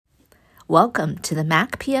Welcome to the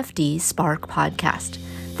Mac PFD Spark podcast.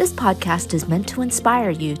 This podcast is meant to inspire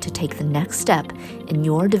you to take the next step in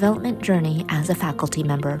your development journey as a faculty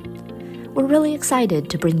member. We're really excited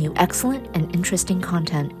to bring you excellent and interesting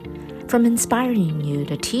content, from inspiring you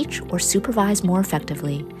to teach or supervise more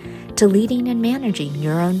effectively, to leading and managing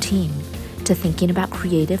your own team, to thinking about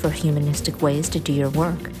creative or humanistic ways to do your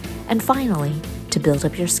work, and finally, to build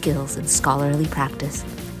up your skills in scholarly practice.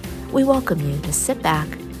 We welcome you to sit back,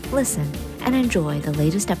 listen, and enjoy the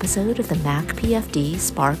latest episode of the Mac PFD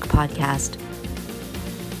Spark podcast.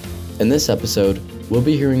 In this episode, we'll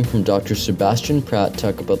be hearing from Dr. Sebastien Prat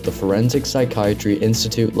talk about the Forensic Psychiatry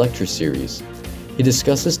Institute lecture series. He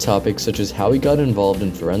discusses topics such as how he got involved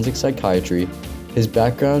in forensic psychiatry, his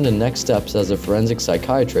background and next steps as a forensic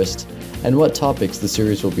psychiatrist, and what topics the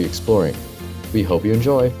series will be exploring. We hope you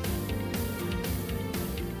enjoy.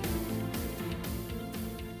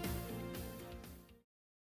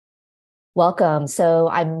 Welcome. So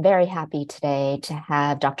I'm very happy today to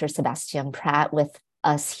have Dr. Sebastien Prat with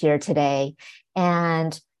us here today.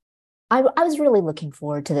 And I was really looking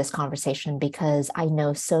forward to this conversation because I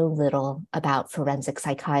know so little about forensic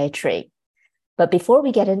psychiatry. But before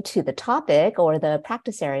we get into the topic or the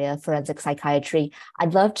practice area of forensic psychiatry,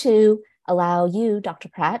 I'd love to allow you, Dr.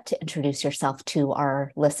 Prat, to introduce yourself to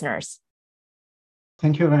our listeners.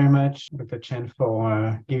 Thank you very much, Dr. Chen,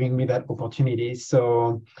 for giving me that opportunity.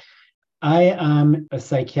 So I am a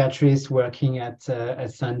psychiatrist working at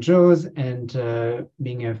St. Joe's and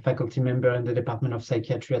being a faculty member in the Department of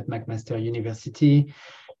Psychiatry at McMaster University.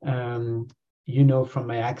 You know from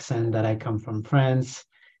my accent that I come from France,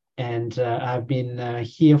 and I've been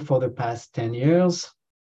here for the past 10 years,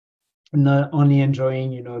 not only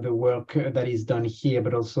enjoying, the work that is done here,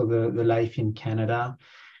 but also the life in Canada.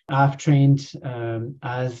 I've trained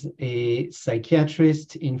as a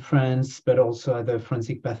psychiatrist in France, but also as a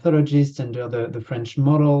forensic pathologist under the French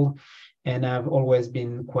model. And I've always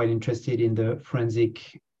been quite interested in the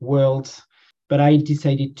forensic world. But I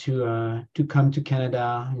decided to come to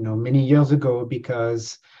Canada, many years ago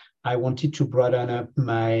because I wanted to broaden up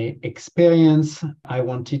my experience. I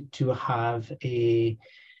wanted to have a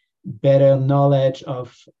better knowledge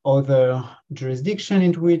of other jurisdictions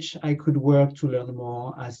in which I could work to learn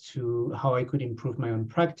more as to how I could improve my own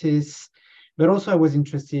practice. But also I was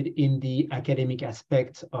interested in the academic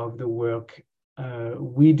aspect of the work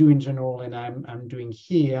we do in general and I'm doing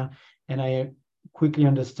here. And I quickly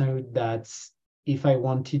understood that if I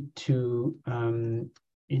wanted to,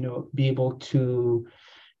 be able to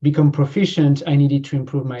become proficient, I needed to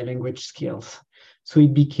improve my language skills. So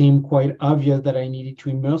it became quite obvious that I needed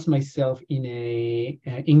to immerse myself in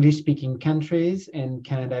English-speaking countries, and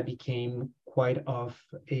Canada became quite of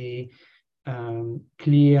a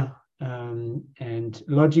clear and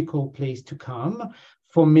logical place to come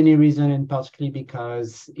for many reasons, and particularly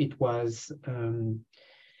because it was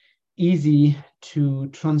easy to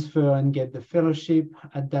transfer and get the fellowship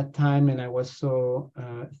at that time. And I was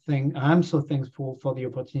I'm so thankful for the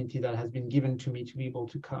opportunity that has been given to me to be able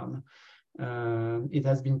to come. It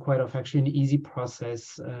has been quite actually an easy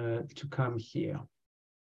process to come here.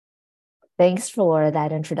 Thanks for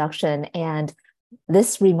that introduction. And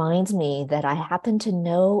this reminds me that I happen to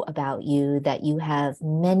know about you that you have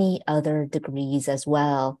many other degrees as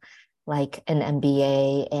well, like an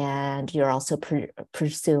MBA, and you're also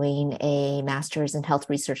pursuing a master's in health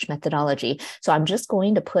research methodology. So I'm just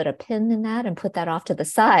going to put a pin in that and put that off to the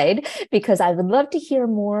side because I would love to hear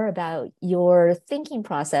more about your thinking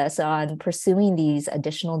process on pursuing these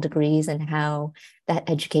additional degrees and how that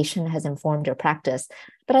education has informed your practice.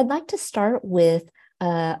 But I'd like to start with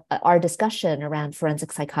our discussion around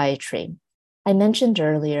forensic psychiatry. I mentioned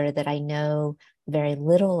earlier that I know very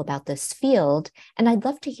little about this field, and I'd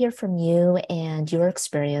love to hear from you and your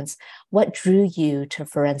experience. What drew you to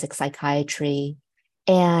forensic psychiatry?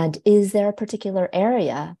 And is there a particular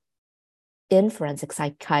area in forensic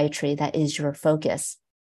psychiatry that is your focus?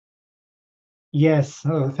 Yes,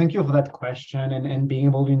 thank you for that question and being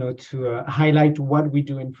able, to highlight what we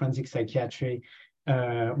do in forensic psychiatry,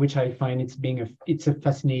 which I find it's a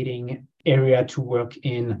fascinating area to work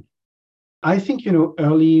in. I think,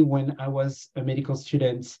 early when I was a medical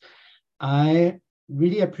student, I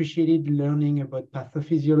really appreciated learning about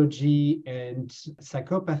pathophysiology and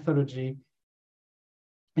psychopathology.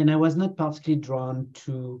 And I was not particularly drawn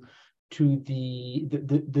to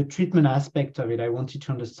the treatment aspect of it. I wanted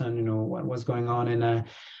to understand, what was going on. And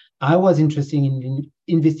I was interested in the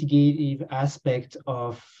investigative aspect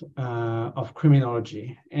of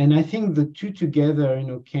criminology, and I think the two together,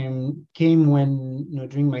 came when,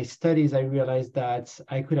 during my studies, I realized that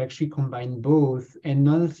I could actually combine both and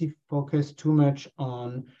not focus too much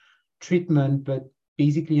on treatment, but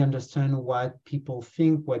basically understand what people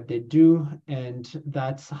think, what they do. And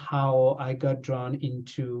that's how I got drawn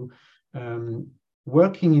into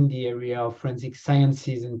working in the area of forensic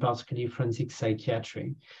sciences and particularly forensic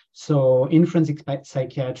psychiatry. So in forensic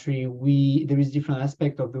psychiatry, there is different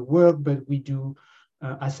aspects of the work, but we do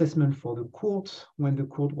assessment for the court when the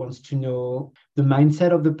court wants to know the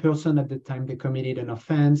mindset of the person at the time they committed an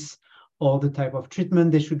offense, or the type of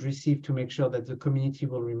treatment they should receive to make sure that the community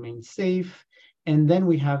will remain safe. And then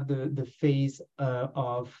we have the phase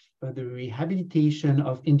of the rehabilitation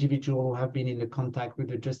of individuals who have been in the contact with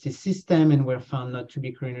the justice system and were found not to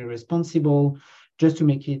be criminally responsible. Just to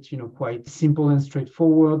make it, quite simple and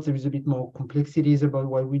straightforward. There is a bit more complexities about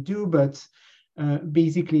what we do, but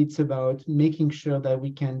basically it's about making sure that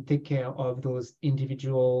we can take care of those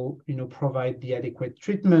individuals, provide the adequate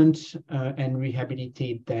treatment and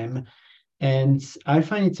rehabilitate them. And I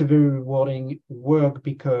find it's a very rewarding work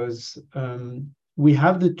because we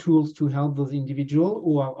have the tools to help those individuals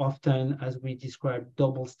who are often, as we described,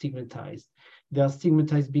 double stigmatized. They are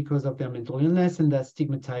stigmatized because of their mental illness, and they're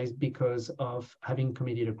stigmatized because of having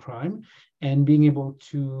committed a crime. And being able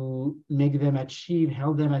to make them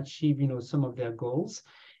help them achieve, some of their goals,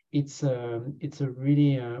 it's a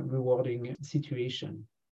really rewarding situation.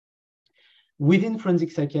 Within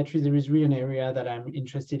forensic psychiatry, there is really an area that I'm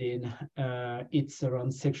interested in. It's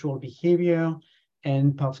around sexual behavior,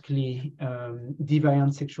 and particularly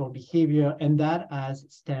deviant sexual behavior. And that has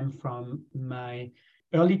stemmed from my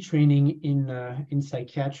early training in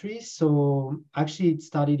psychiatry. So actually it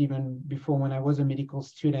started even before, when I was a medical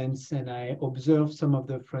student, and I observed some of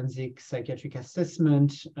the forensic psychiatric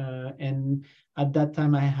assessment. And at that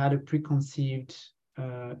time, I had a preconceived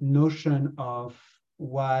notion of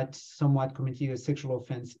what someone committing a sexual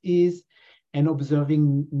offense is, and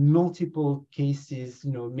observing multiple cases,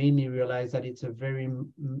 made me realize that it's a very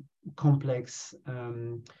complex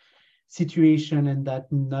situation, and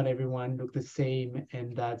that not everyone look the same,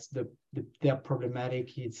 and that's their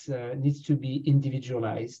problematic. It's needs to be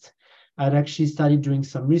individualized. I'd actually started doing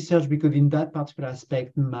some research because in that particular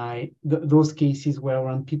aspect, those cases were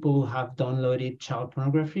around people who have downloaded child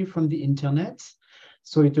pornography from the internet.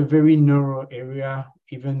 So it's a very narrow area,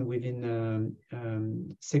 even within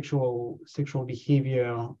sexual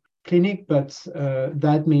behavior clinic. But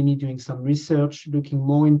that made me doing some research, looking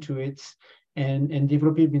more into it, and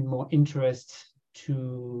developing a bit more interest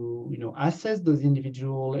to assess those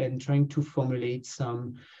individuals and trying to formulate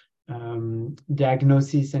some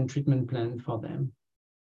diagnosis and treatment plan for them.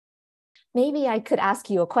 Maybe I could ask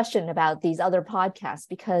you a question about these other podcasts,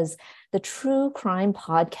 because the true crime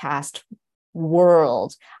podcast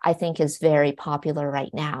world, I think, is very popular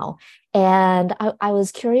right now. And I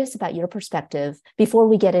was curious about your perspective before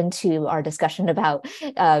we get into our discussion about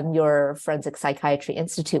your Forensic Psychiatry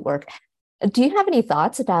Institute work. Do you have any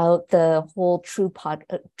thoughts about the whole true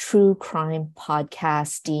crime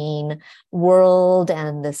podcasting world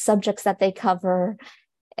and the subjects that they cover,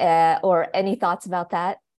 or any thoughts about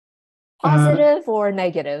that, positive or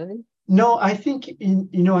negative? No, I think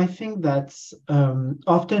I think that's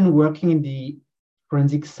often working in the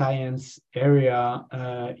forensic science area,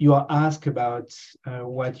 you are asked about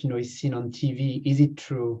what is seen on TV. Is it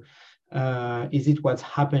true? Is it what's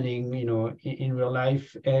happening in real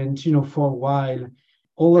life? And for a while,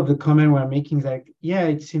 all of the comment we're making is like, yeah,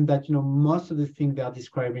 it seems that most of the things they're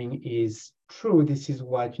describing is true. This is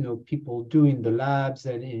what people do in the labs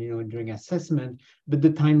and during assessment, but the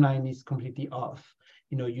timeline is completely off.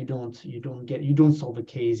 You don't solve a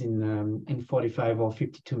case in 45 or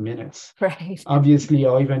 52 minutes, right? Obviously,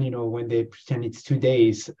 or even when they pretend it's 2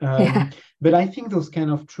 days. Yeah. But I think those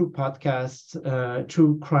kind of true podcasts,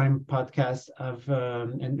 true crime podcasts have,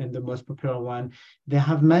 and the most popular one, they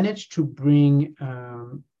have managed to bring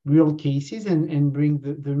real cases and bring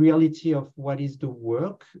the reality of what is the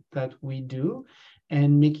work that we do,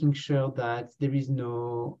 and making sure that there is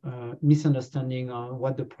no misunderstanding on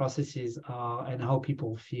what the processes are and how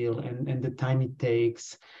people feel and the time it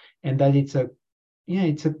takes, and that it's a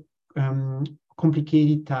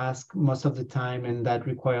complicated task most of the time, and that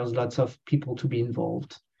requires lots of people to be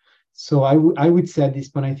involved. So I would say at this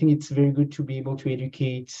point, I think it's very good to be able to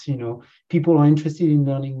educate, people are interested in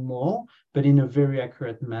learning more, but in a very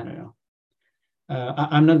accurate manner.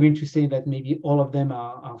 I'm not going to say that maybe all of them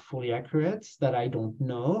are fully accurate, that I don't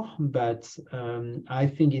know, but I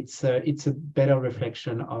think it's a better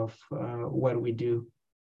reflection of what we do.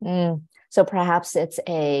 So perhaps it's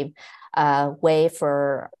a way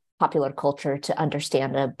for popular culture to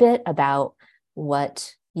understand a bit about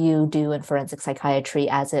what you do in forensic psychiatry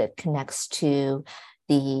as it connects to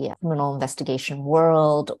the criminal investigation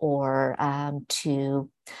world or to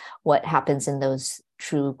what happens in those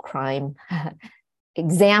true crime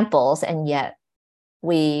examples, and yet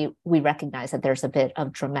we recognize that there's a bit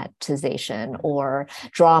of dramatization or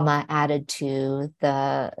drama added to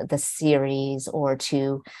the series or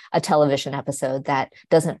to a television episode that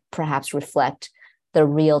doesn't perhaps reflect the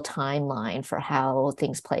real timeline for how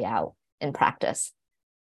things play out in practice.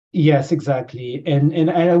 Yes, exactly. And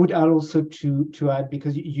I would add also to add,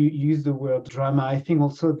 because you use the word drama, I think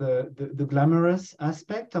also the glamorous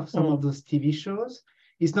aspect of some of those TV shows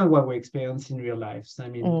is not what we experience in real life. I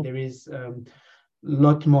mean, there is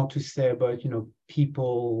lot more to say about,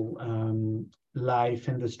 people, life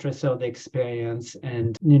and the stressor they experience,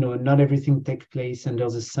 and not everything takes place under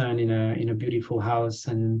the sun in a beautiful house,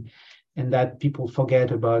 and that people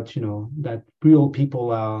forget about, that real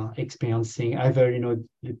people are experiencing either,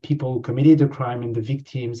 the people who committed the crime and the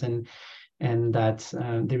victims, and that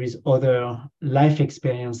there is other life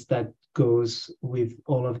experience that goes with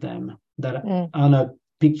all of them that are not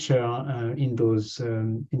picture in those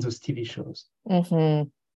TV shows. Mm-hmm.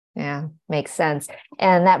 Yeah, makes sense.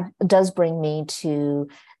 And that does bring me to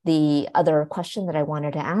the other question that I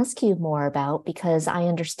wanted to ask you more about, because I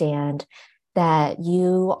understand that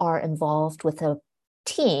you are involved with a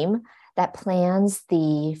team that plans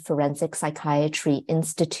the Forensic Psychiatry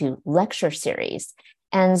Institute lecture series.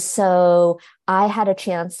 And so I had a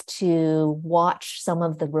chance to watch some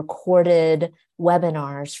of the recorded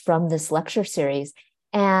webinars from this lecture series.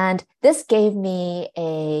 And this gave me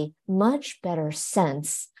a much better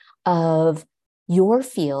sense of your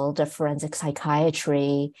field of forensic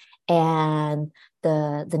psychiatry and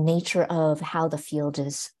the nature of how the field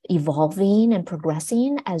is evolving and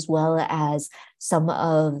progressing, as well as some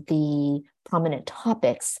of the prominent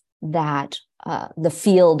topics that the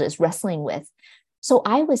field is wrestling with. So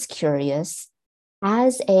I was curious,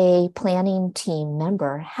 as a planning team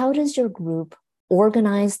member, how does your group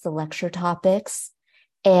organize the lecture topics?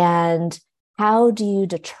 And how do you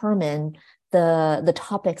determine the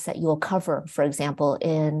topics that you will cover, for example,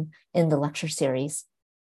 in the lecture series?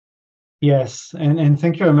 Yes, and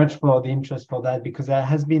thank you very much for the interest for that, because that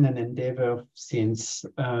has been an endeavor since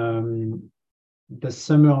the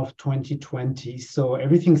summer of 2020. So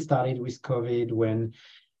everything started with COVID, when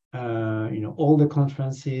all the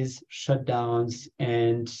conferences shut down,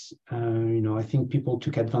 and I think people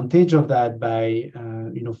took advantage of that by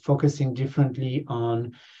focusing differently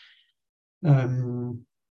on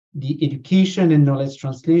the education and knowledge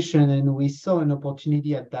translation. And we saw an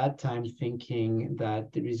opportunity at that time, thinking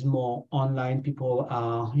that there is more online. People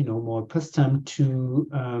are more accustomed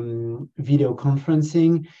to video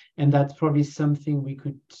conferencing, and that's probably something we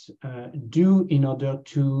could do in order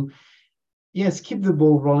to keep the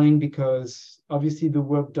ball rolling, because obviously the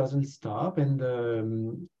work doesn't stop, and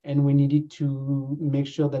we needed to make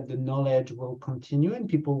sure that the knowledge will continue and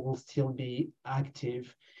people will still be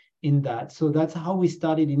active in that. So that's how we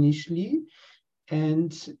started initially.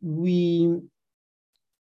 And we,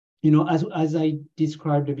 as I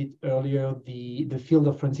described a bit earlier, the field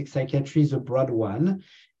of forensic psychiatry is a broad one,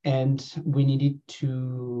 and we needed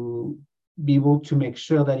to be able to make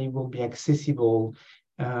sure that it will be accessible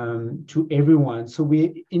to everyone. So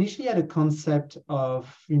we initially had a concept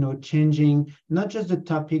of, changing not just the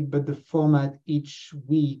topic, but the format each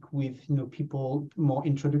week, with, people more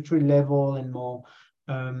introductory level and more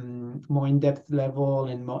in-depth level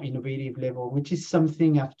and more innovative level, which is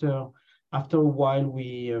something after a while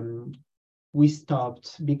we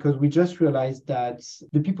stopped, because we just realized that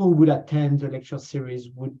the people who would attend the lecture series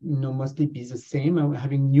would mostly be the same,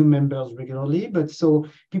 having new members regularly. But so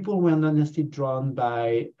people were not necessarily drawn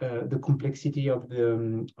by the complexity of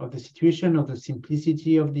the situation, or the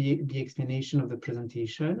simplicity of the explanation of the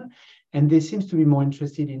presentation, and they seem to be more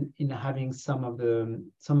interested in having some of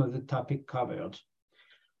the topic covered.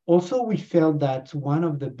 Also, we felt that one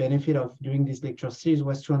of the benefits of doing this lecture series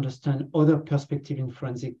was to understand other perspectives in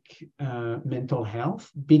forensic mental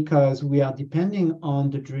health, because we are depending on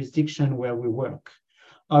the jurisdiction where we work.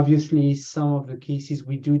 Obviously, some of the cases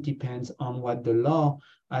we do depends on what the law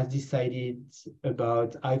has decided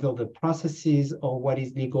about either the processes or what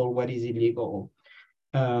is legal, what is illegal.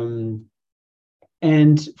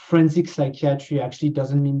 And forensic psychiatry actually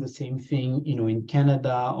doesn't mean the same thing, in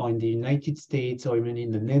Canada or in the United States or even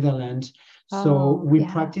in the Netherlands. So we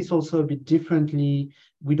practice also a bit differently.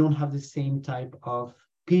 We don't have the same type of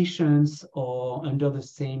patients or under the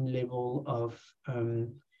same level of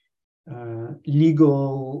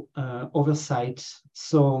legal oversight.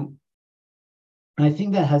 So I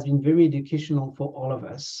think that has been very educational for all of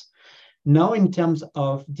us. Now, in terms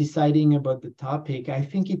of deciding about the topic, I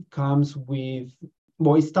think it comes with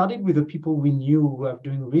well, it started with the people we knew who are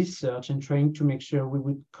doing research and trying to make sure we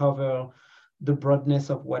would cover the broadness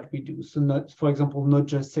of what we do. So not, for example, not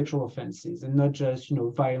just sexual offenses and not just,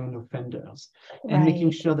 violent offenders, and making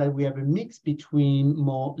Right. sure that we have a mix between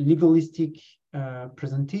more legalistic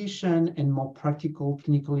presentation and more practical,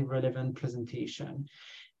 clinically relevant presentation.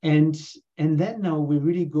 And then now we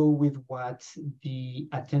really go with what the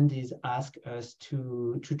attendees ask us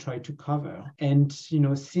to try to cover. And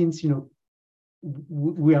since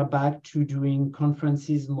we are back to doing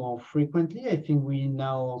conferences more frequently, I think we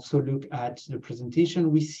now also look at the presentation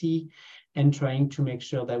we see and trying to make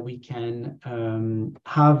sure that we can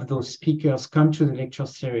have those speakers come to the lecture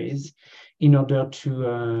series in order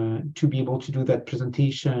to be able to do that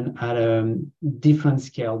presentation at a different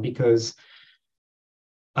scale, because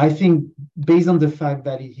I think based on the fact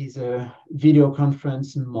that it is a video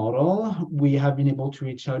conference model, we have been able to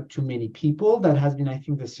reach out to many people. That has been, I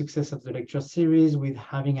think, the success of the lecture series, with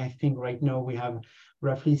having, I think right now we have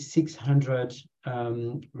roughly 600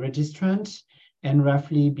 registrants and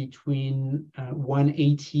roughly between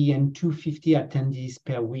 180 and 250 attendees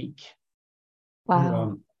per week.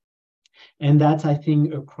 Wow. And that's, I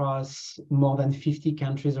think, across more than 50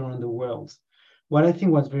 countries around the world. What I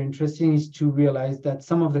think was very interesting is to realize that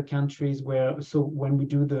some of the countries so when we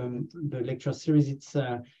do the lecture series, it's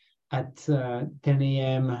at 10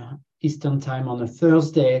 a.m. Eastern time on a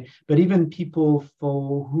Thursday, but even people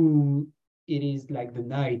for whom it is like the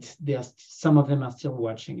night, some of them are still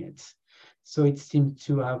watching it. So it seemed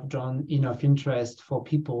to have drawn enough interest for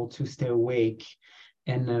people to stay awake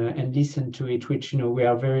and listen to it, which, we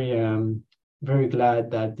are very, very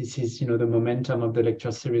glad that this is, the momentum of the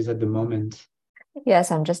lecture series at the moment.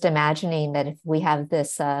 Yes, I'm just imagining that if we have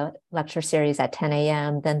this lecture series at 10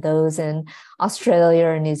 a.m., then those in Australia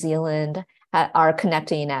or New Zealand are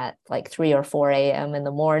connecting at like 3 or 4 a.m. in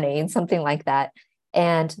the morning, something like that.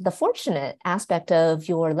 And the fortunate aspect of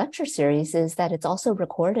your lecture series is that it's also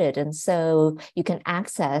recorded. And so you can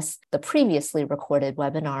access the previously recorded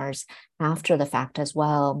webinars after the fact as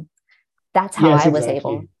well. That's how Yes, I was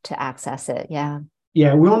exactly. able to access it. Yeah.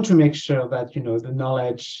 Yeah, we want to make sure that, the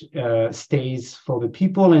knowledge stays for the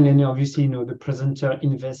people. And then obviously, the presenter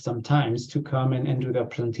invests some time to come and do their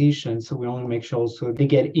presentation. So we want to make sure also they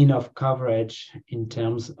get enough coverage in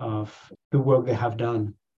terms of the work they have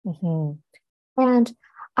done. Mm-hmm. And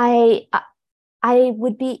I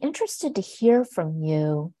would be interested to hear from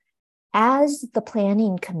you. As the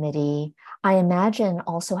planning committee, I imagine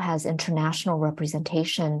also has international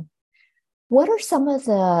representation. What are some of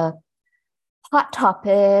the hot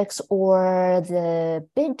topics or the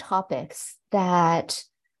big topics that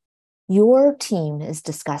your team is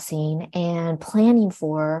discussing and planning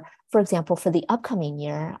for example, for the upcoming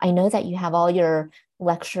year? I know that you have all your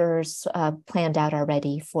lectures planned out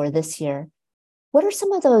already for this year. What are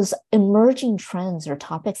some of those emerging trends or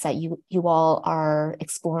topics that you all are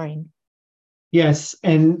exploring? Yes,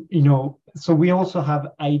 and so we also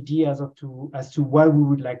have ideas as to what we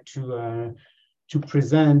would like to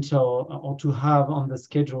present or to have on the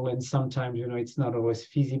schedule, and sometimes it's not always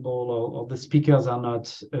feasible, or the speakers are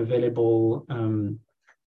not available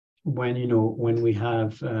when we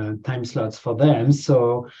have time slots for them.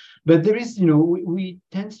 So, but there is we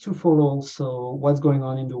tend to follow also what's going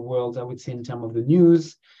on in the world, I would say, in terms of the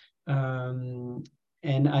news.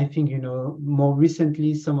 And I think, more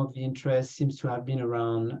recently, some of the interest seems to have been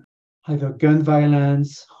around either gun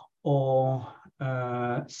violence or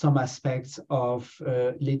some aspects of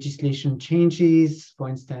legislation changes. For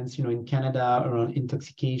instance, in Canada, around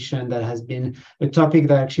intoxication, that has been a topic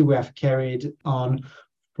that actually we have carried on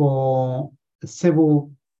for several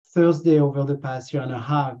Thursdays over the past year and a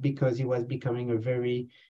half, because it was becoming a very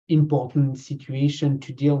important situation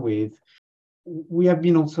to deal with. We have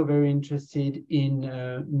been also very interested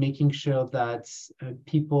in making sure that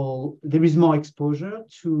there is more exposure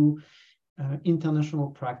to international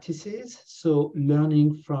practices, so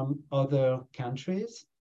learning from other countries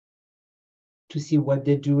to see what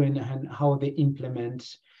they do and how they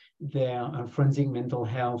implement their forensic mental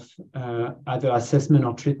health, either assessment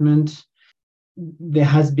or treatment.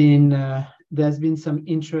 There's been some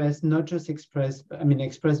interest, not just expressed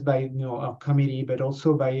by our committee, but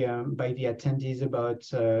also by the attendees, about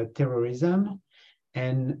terrorism,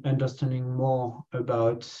 and understanding more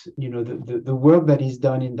about the work that is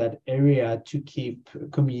done in that area to keep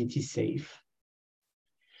communities safe.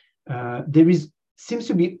 There seems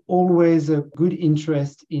to be always a good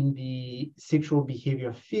interest in the sexual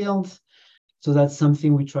behavior field. So that's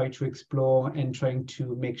something we try to explore, and trying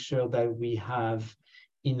to make sure that we have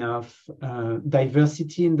enough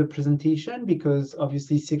diversity in the presentation, because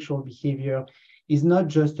obviously sexual behavior is not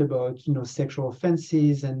just about sexual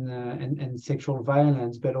offenses and sexual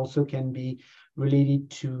violence, but also can be related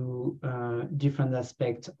to different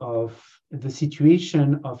aspects of the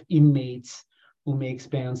situation of inmates who may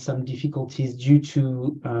experience some difficulties due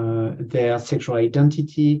to their sexual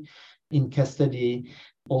identity in custody.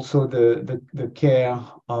 Also, the care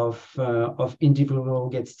of individual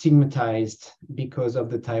gets stigmatized because of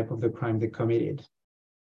the type of the crime they committed.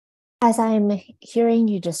 As I'm hearing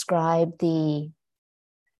you describe the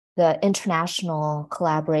international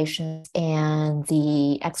collaborations and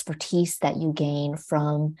the expertise that you gain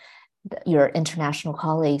from your international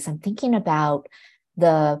colleagues, I'm thinking about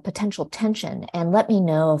the potential tension. And let me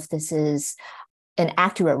know if this is an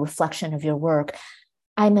accurate reflection of your work.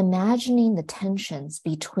 I'm imagining the tensions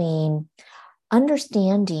between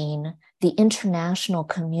understanding the international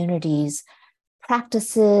community's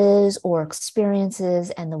practices or experiences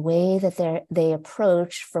and the way that they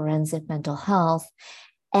approach forensic mental health,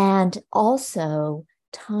 and also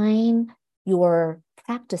tying your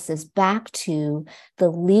practices back to the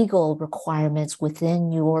legal requirements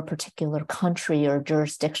within your particular country or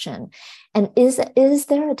jurisdiction. And is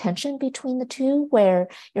there a tension between the two where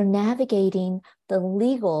you're navigating the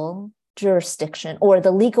legal jurisdiction or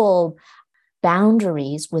the legal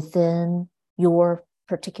boundaries within your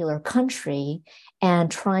particular country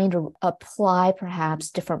and trying to apply perhaps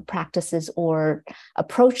different practices or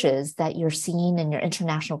approaches that you're seeing in your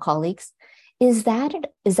international colleagues? Is that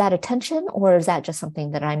a tension, or is that just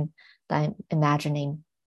something that I'm imagining?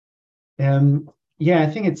 Yeah, I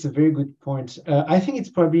think it's a very good point. I think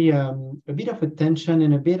it's probably a bit of a tension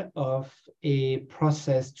and a bit of a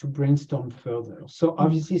process to brainstorm further. So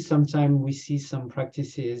obviously, sometimes we see some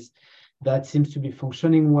practices that seems to be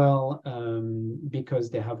functioning well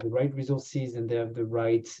because they have the right resources and they have the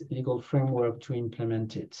right legal framework to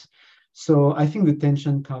implement it. So I think the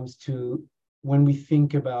tension comes to when we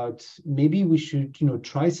think about maybe we should,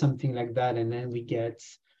 try something like that, and then we get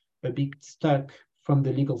a bit stuck from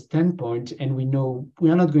the legal standpoint, and we know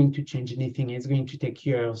we are not going to change anything. It's going to take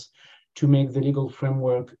years to make the legal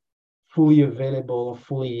framework fully available,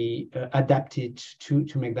 fully adapted to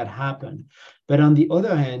make that happen. But on the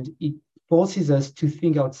other hand, it forces us to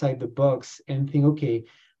think outside the box and think, okay,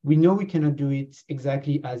 we know we cannot do it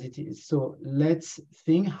exactly as it is. So let's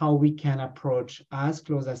think how we can approach as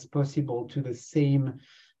close as possible to the same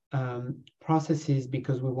processes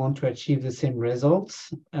because we want to achieve the same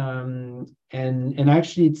results. And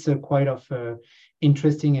actually, it's a quite of a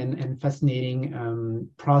interesting and fascinating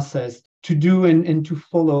process to do and to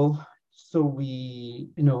follow. So we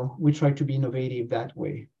try to be innovative that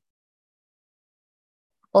way.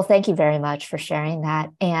 Well, thank you very much for sharing that.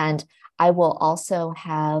 And I will also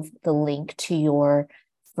have the link to your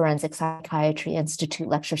Forensic Psychiatry Institute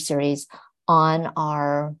lecture series on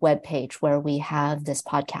our webpage where we have this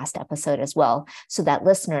podcast episode as well, so that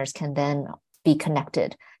listeners can then be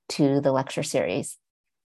connected to the lecture series.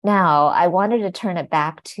 Now, I wanted to turn it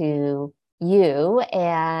back to you,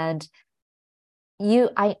 and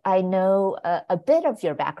I know a bit of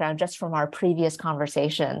your background just from our previous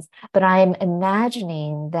conversations, but I'm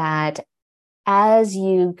imagining that as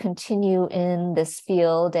you continue in this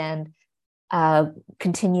field and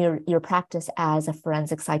continue your practice as a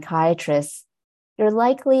forensic psychiatrist, you're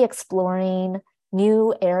likely exploring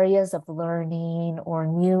new areas of learning or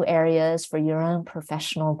new areas for your own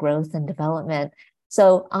professional growth and development.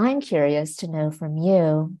 So I'm curious to know from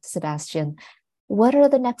you, Sebastien, what are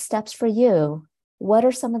the next steps for you? What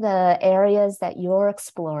are some of the areas that you're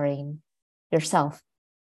exploring yourself?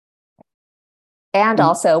 And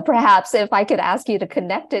also, perhaps if I could ask you to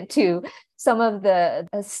connect it to some of the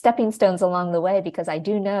stepping stones along the way, because I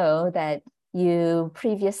do know that you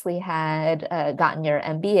previously had gotten your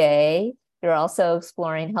MBA. You're also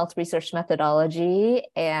exploring health research methodology.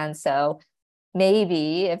 And so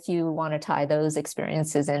maybe if you want to tie those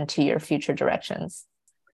experiences into your future directions.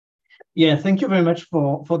 Yeah, thank you very much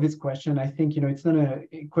for this question. I think it's not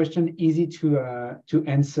a question easy to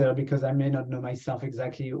answer because I may not know myself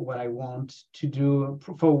exactly what I want to do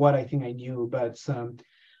for what I think I knew. But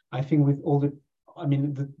I think with all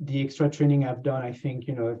the extra training I've done, I think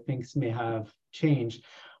things may have changed.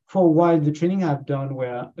 For a while, the training I've done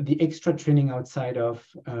were the extra training outside of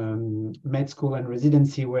med school and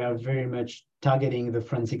residency were very much targeting the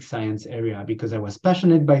forensic science area because I was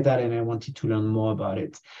passionate by that and I wanted to learn more about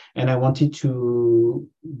it. And I wanted to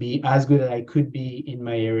be as good as I could be in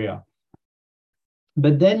my area.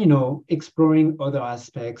 But then, exploring other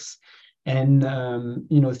aspects and,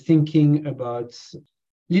 thinking about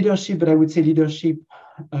leadership, but I would say leadership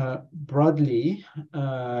broadly,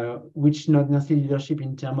 which not necessarily leadership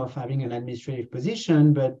in terms of having an administrative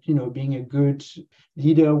position, but being a good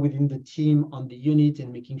leader within the team on the unit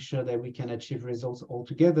and making sure that we can achieve results all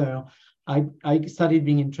together. I started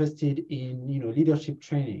being interested in leadership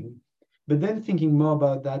training, but then thinking more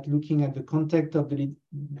about that, looking at the context of the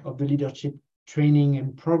leadership training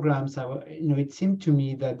and programs, it seemed to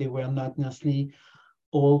me that they were not necessarily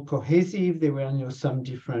all cohesive. There were some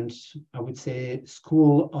different, I would say,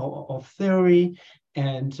 school of theory,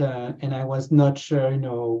 and I was not sure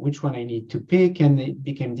which one I need to pick, and it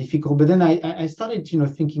became difficult. But then I started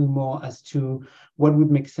thinking more as to what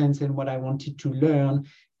would make sense and what I wanted to learn,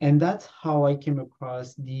 and that's how I came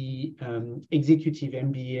across the executive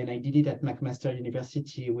MBA, and I did it at McMaster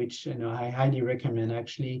University, which I highly recommend.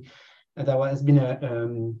 Actually, that has been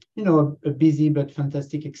a busy but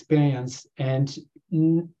fantastic experience. And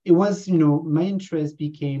it was, my interest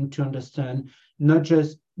became to understand not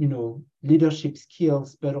just, leadership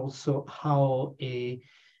skills, but also how a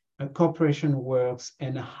corporation works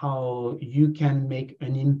and how you can make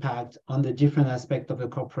an impact on the different aspects of the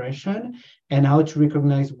corporation, and how to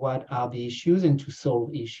recognize what are the issues and to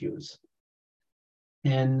solve issues.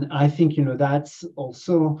 And I think, that's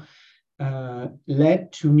also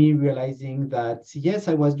led to me realizing that, yes,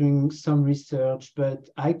 I was doing some research, but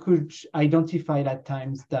I could identify at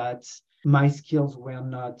times that my skills were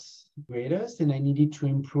not greatest, and I needed to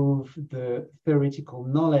improve the theoretical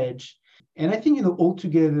knowledge. And I think,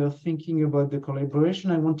 altogether, thinking about the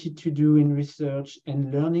collaboration I wanted to do in research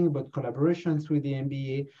and learning about collaboration through the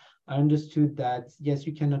MBA, I understood that, yes,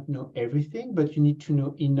 you cannot know everything, but you need to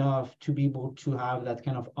know enough to be able to have that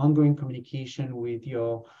kind of ongoing communication with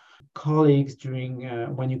your colleagues during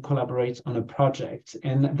when you collaborate on a project.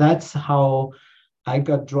 And that's how I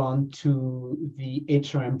got drawn to the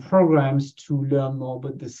HRM programs to learn more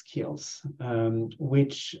about the skills,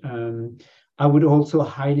 which I would also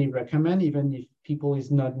highly recommend, even if people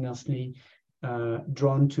is not necessarily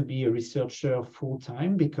drawn to be a researcher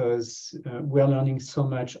full-time, because we're learning so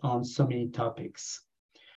much on so many topics.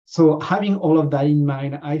 So having all of that in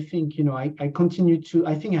mind, I think, I continue to,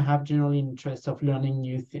 I think I have generally an interest of learning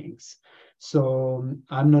new things. So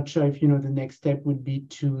I'm not sure if, the next step would be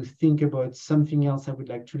to think about something else I would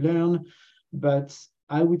like to learn. But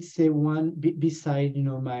I would say beside,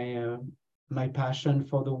 my passion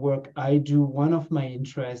for the work I do, one of my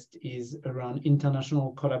interests is around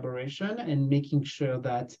international collaboration and making sure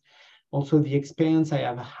that also the experience I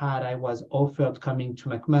have had, I was offered coming to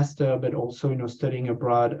McMaster, but also, studying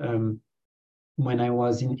abroad when I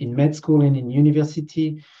was in med school and in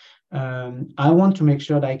university. I want to make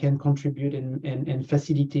sure that I can contribute and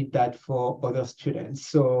facilitate that for other students.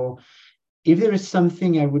 So if there is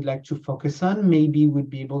something I would like to focus on, maybe would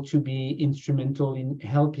be able to be instrumental in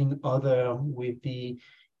helping others with the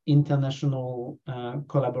international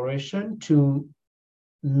collaboration to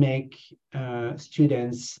make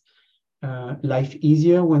students life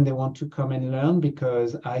easier when they want to come and learn,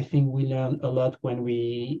 because I think we learn a lot when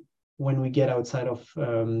we get outside of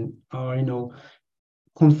our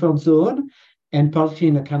comfort zone, and partly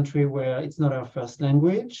in a country where it's not our first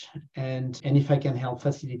language. And if I can help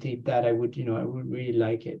facilitate that, I would really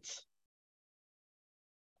like it.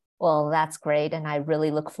 Well, that's great. And I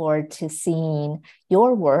really look forward to seeing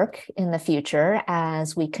your work in the future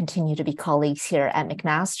as we continue to be colleagues here at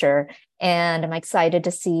McMaster. And I'm excited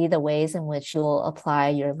to see the ways in which you'll apply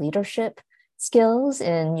your leadership skills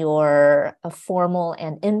in your formal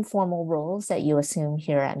and informal roles that you assume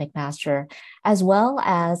here at McMaster, as well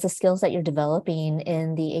as the skills that you're developing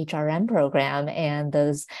in the HRM program and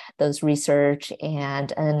those research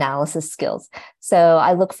and analysis skills. So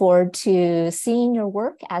I look forward to seeing your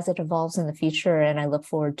work as it evolves in the future, and I look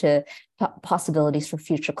forward to possibilities for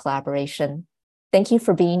future collaboration. Thank you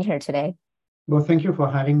for being here today. Well, thank you for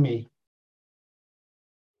having me.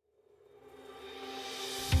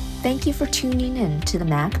 Thank you for tuning in to the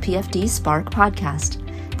Mac PFD Spark podcast.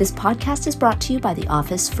 This podcast is brought to you by the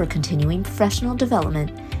Office for Continuing Professional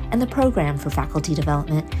Development and the Program for Faculty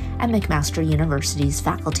Development at McMaster University's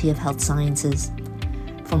Faculty of Health Sciences.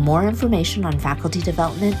 For more information on faculty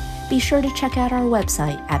development, be sure to check out our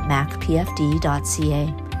website at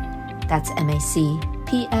macpfd.ca. That's macpfd.ca.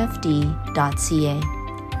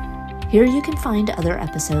 Here you can find other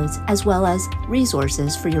episodes as well as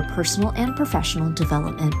resources for your personal and professional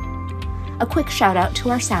development. A quick shout out to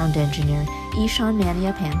our sound engineer, Ishan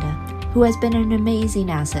Mania Panda, who has been an amazing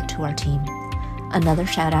asset to our team. Another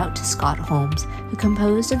shout out to Scott Holmes, who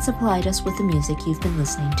composed and supplied us with the music you've been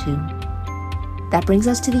listening to. That brings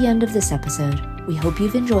us to the end of this episode. We hope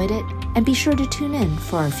you've enjoyed it, and be sure to tune in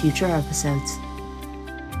for our future episodes.